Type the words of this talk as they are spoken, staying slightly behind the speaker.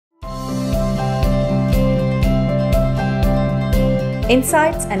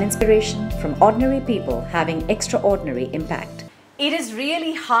Insights and inspiration from ordinary people having extraordinary impact. It is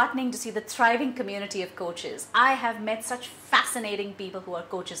really heartening to see the thriving community of coaches. I have met such fascinating people who are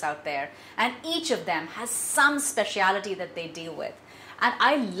coaches out there, and each of them has some speciality that they deal with. And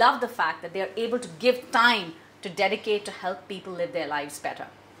I love the fact that they are able to give time to dedicate to help people live their lives better.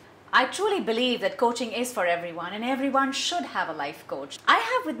 I truly believe that coaching is for everyone and everyone should have a life coach. I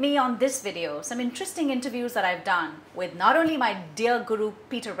have with me on this video some interesting interviews that I've done with not only my dear guru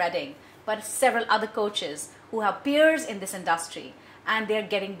Peter Redding, but several other coaches who have peers in this industry, and they're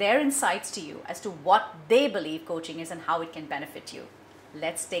getting their insights to you as to what they believe coaching is and how it can benefit you.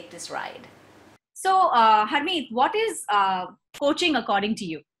 Let's take this ride. So, Harmeet, what is coaching according to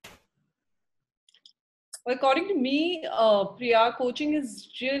you? Well, according to me, Priya, coaching is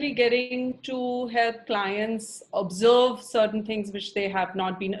really getting to help clients observe certain things which they have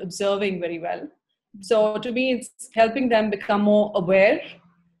not been observing very well. So to me, it's helping them become more aware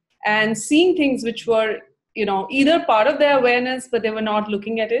and seeing things which were, either part of their awareness, but they were not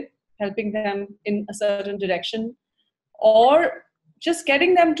looking at it, helping them in a certain direction, or just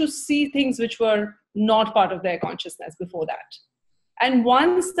getting them to see things which were not part of their consciousness before that. And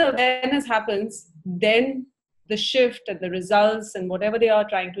once the awareness happens, then the shift and the results and whatever they are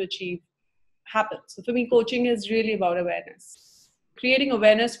trying to achieve happens. So for me, coaching is really about awareness. Creating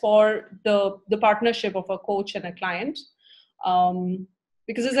awareness for the partnership of a coach and a client.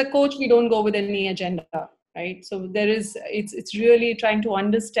 Because as a coach, we don't go with any agenda, right? So it's really trying to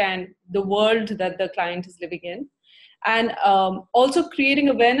understand the world that the client is living in. And also creating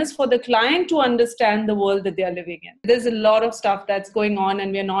awareness for the client to understand the world that they are living in. There's a lot of stuff that's going on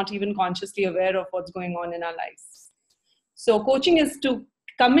and we're not even consciously aware of what's going on in our lives. So coaching is to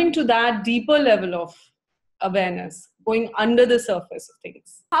coming to that deeper level of awareness, going under the surface of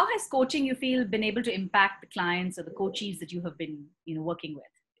things. How has coaching, you feel, been able to impact the clients or the coachees that you have been working with?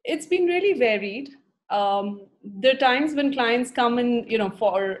 It's been really varied. There are times when clients come in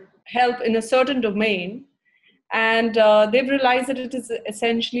for help in a certain domain, and they've realized that it is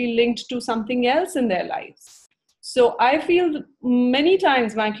essentially linked to something else in their lives. So I feel many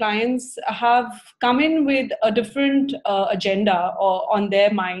times my clients have come in with a different agenda or on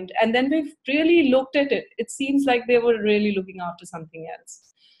their mind, and then we've really looked at it. It seems like they were really looking after something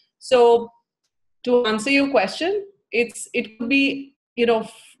else. So to answer your question, it could be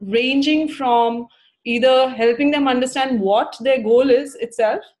ranging from either helping them understand what their goal is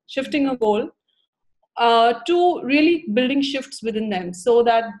itself, shifting a goal, to really building shifts within them so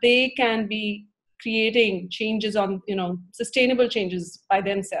that they can be creating changes on, sustainable changes by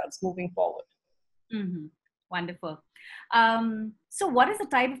themselves moving forward. Mm-hmm. Wonderful. So what is the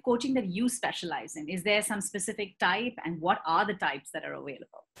type of coaching that you specialize in? Is there some specific type, and what are the types that are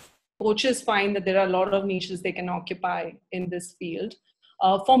available? Coaches find that there are a lot of niches they can occupy in this field.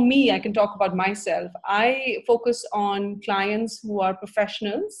 For me, I can talk about myself. I focus on clients who are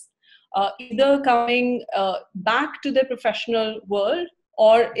professionals, either coming back to their professional world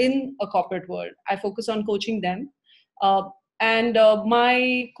or in a corporate world. I focus on coaching them. And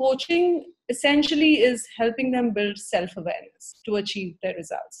my coaching essentially is helping them build self-awareness to achieve their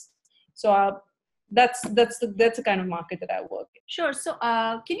results. So that's the kind of market that I work in. Sure. So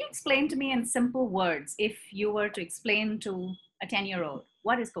can you explain to me in simple words, if you were to explain to a 10-year-old,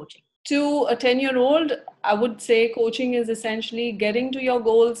 what is coaching? To a 10-year-old, I would say coaching is essentially getting to your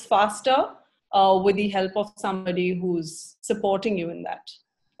goals faster with the help of somebody who's supporting you in that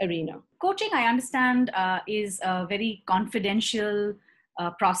arena. Coaching, I understand, is a very confidential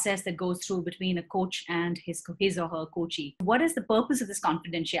process that goes through between a coach and his or her coachee. What is the purpose of this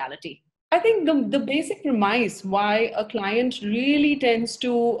confidentiality? I think the basic premise why a client really tends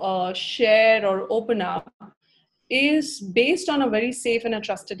to share or open up is based on a very safe and a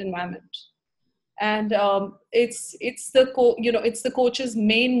trusted environment, and it's the coach's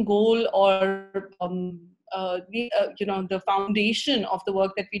main goal, or the foundation of the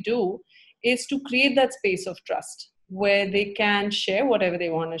work that we do is to create that space of trust where they can share whatever they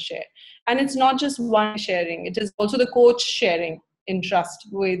want to share. And it's not just one sharing; it is also the coach sharing in trust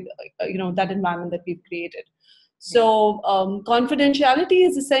with that environment that we've created. So confidentiality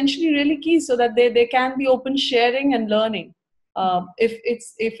is essentially really key so that they can be open sharing and learning. If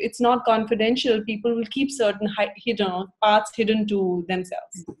it's not confidential, people will keep certain hidden parts hidden to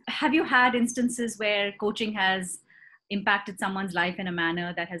themselves. Have you had instances where coaching has impacted someone's life in a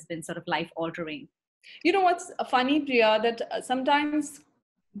manner that has been sort of life altering? You know what's funny, Priya, that sometimes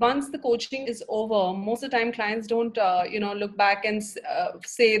once the coaching is over, most of the time clients don't, look back and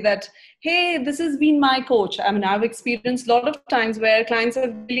say that, hey, this has been my coach. I mean, I've experienced a lot of times where clients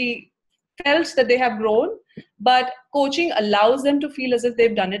have really felt that they have grown, but coaching allows them to feel as if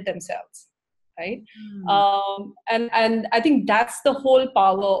they've done it themselves, right? And I think that's the whole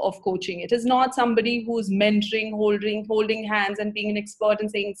power of coaching. It is not somebody who's mentoring, holding hands and being an expert and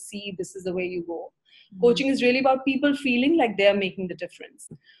saying, see, this is the way you go. Coaching is really about people feeling like they're making the difference.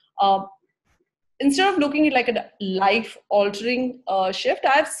 Instead of looking at like a life altering shift,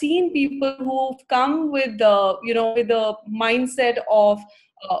 I've seen people who've come with with the mindset of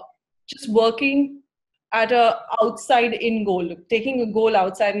just working at a outside in goal, taking a goal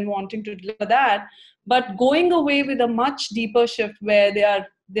outside and wanting to deliver that, but going away with a much deeper shift where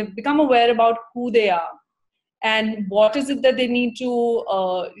they've become aware about who they are and what is it that they need to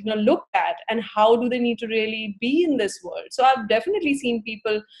look at, and how do they need to really be in this world. So I've definitely seen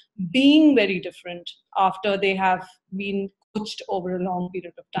people being very different after they have been coached over a long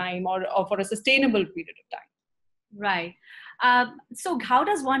period of time, or for a sustainable period of time. Right. So how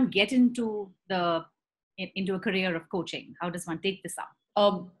does one get into a career of coaching? How does one take this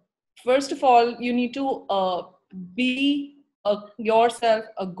up? First of all, you need to be yourself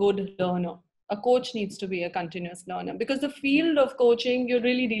a good learner. A coach needs to be a continuous learner, because the field of coaching, you're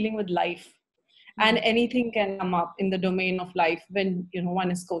really dealing with life, and anything can come up in the domain of life when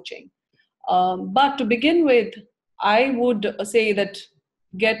one is coaching. But to begin with, I would say that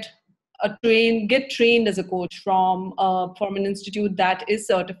get trained as a coach from an institute that is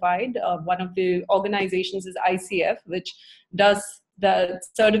certified. One of the organizations is ICF, which does the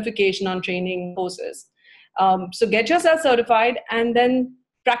certification on training courses. So get yourself certified, and then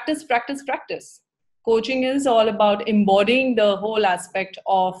practice. Coaching is all about embodying the whole aspect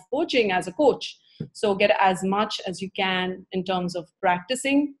of coaching as a coach. So get as much as you can in terms of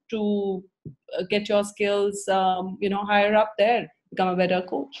practicing to get your skills higher up there, become a better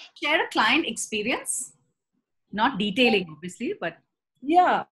coach. Share a client experience, not detailing obviously, but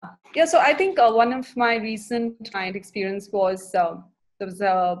yeah. So I think one of my recent client experience was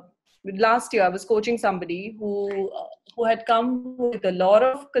last year I was coaching somebody who had come with a lot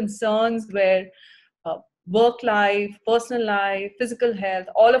of concerns where work life, personal life, physical health,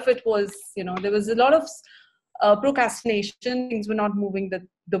 all of it was, there was a lot of procrastination. Things were not moving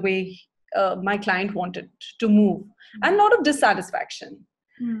the way my client wanted to move, and a lot of dissatisfaction.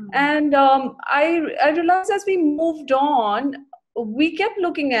 And I realized as we moved on, we kept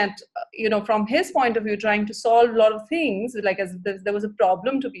looking at, from his point of view, trying to solve a lot of things, like as there was a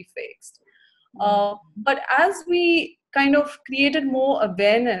problem to be fixed. But as we kind of created more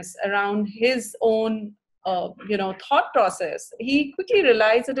awareness around his own, thought process, he quickly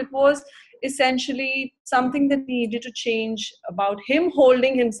realized that it was essentially something that needed to change about him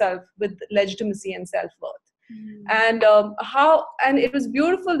holding himself with legitimacy and self-worth. And and it was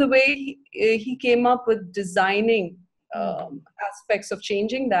beautiful the way he came up with designing aspects of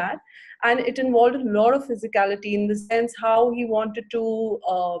changing that. And it involved a lot of physicality, in the sense how he wanted to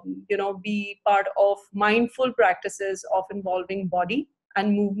be part of mindful practices of involving body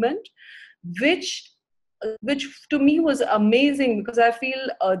and movement, which to me was amazing, because I feel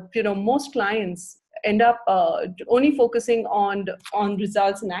most clients end up only focusing on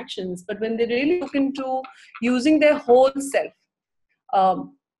results and actions, but when they really look into using their whole self,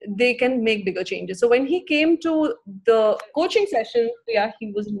 they can make bigger changes. So when he came to the coaching session,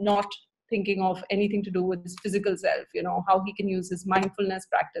 he was not thinking of anything to do with his physical self, how he can use his mindfulness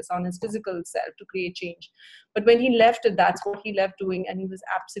practice on his physical self to create change. But when he left it, that's what he left doing, and he was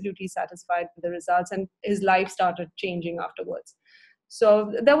absolutely satisfied with the results, and his life started changing afterwards.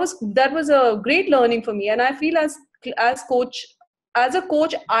 So that was a great learning for me. And I feel as a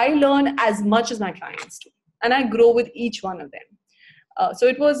coach, I learn as much as my clients do, and I grow with each one of them. So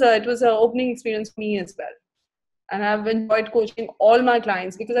it was an opening experience for me as well. And I've enjoyed coaching all my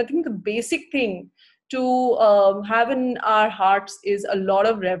clients, because I think the basic thing to have in our hearts is a lot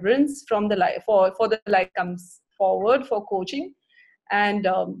of reverence from the life for the life comes forward for coaching. And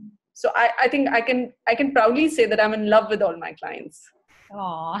so I think I can proudly say that I'm in love with all my clients.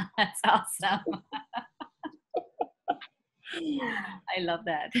 Oh, that's awesome. I love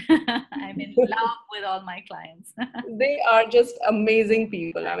that. I'm in love with all my clients. They are just amazing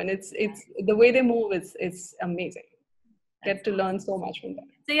people. I mean, it's the way they move is amazing. Get to learn so much from them.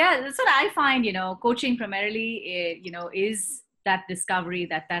 So yeah, that's what I find. Coaching primarily, is that discovery,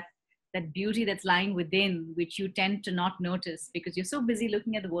 that beauty that's lying within, which you tend to not notice because you're so busy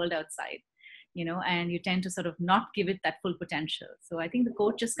looking at the world outside. And you tend to sort of not give it that full potential. So I think the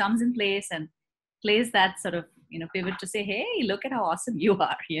coach just comes in place and plays that sort of, pivot to say, hey, look at how awesome you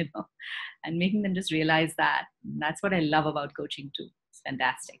are, and making them just realize that. And that's what I love about coaching too. It's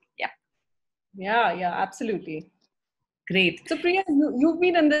fantastic. Yeah. Yeah, absolutely. Great. So Priya, you've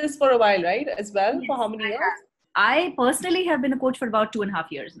been in this for a while, right? As well, Yes, for how many I years? have. I personally have been a coach for about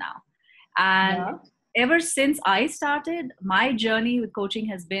 2.5 years now. And Yeah. ever since I started, my journey with coaching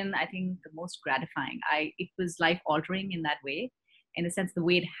has been, I think, the most gratifying. It was life altering in that way, in the sense the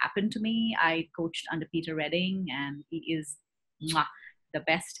way it happened to me. I coached under Peter Redding, and he is mwah, the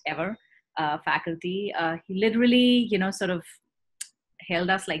best ever faculty. He literally, sort of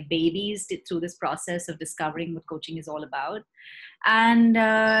held us like babies through this process of discovering what coaching is all about. And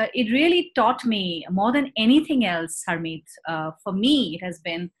it really taught me more than anything else, Harmeet. For me, it has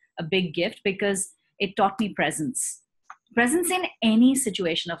been a big gift because it taught me presence in any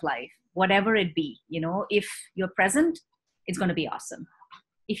situation of life, whatever it be. If you're present, it's going to be awesome.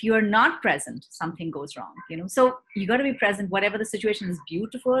 If you're not present, something goes wrong. So you got to be present, whatever the situation is.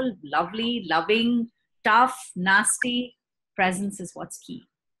 Beautiful, lovely, loving, tough, nasty. Presence is what's key,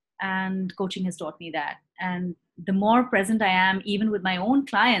 and coaching has taught me that. And the more present I am, even with my own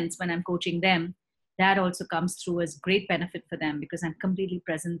clients when I'm coaching them, that also comes through as great benefit for them, because I'm completely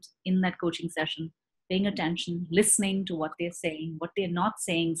present in that coaching session, paying attention, listening to what they're saying, what they're not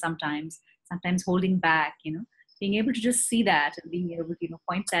saying, sometimes holding back, being able to just see that and being able to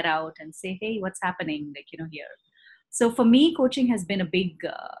point that out and say, hey, what's happening, here. So for me, coaching has been a big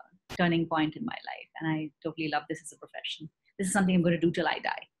turning point in my life, and I totally love this as a profession. This is something I'm going to do till I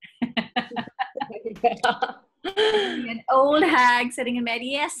die. An old hag sitting in bed.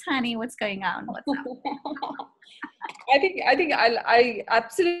 Yes, honey, what's going on? What's up? I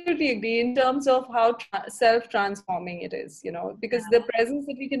absolutely agree in terms of how self-transforming it is, because the presence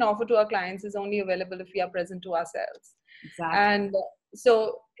that we can offer to our clients is only available if we are present to ourselves. Exactly. And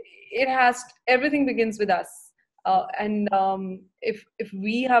so everything begins with us. And if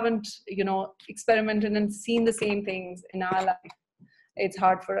we haven't, experimented and seen the same things in our life, it's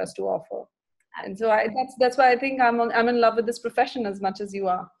hard for us to offer. And so that's why I think I'm in love with this profession as much as you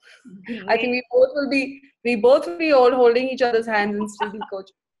are. Great. I think we both will be old, holding each other's hands and still be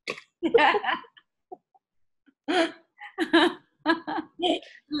coaching.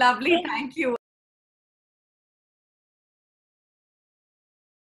 Lovely, thank you.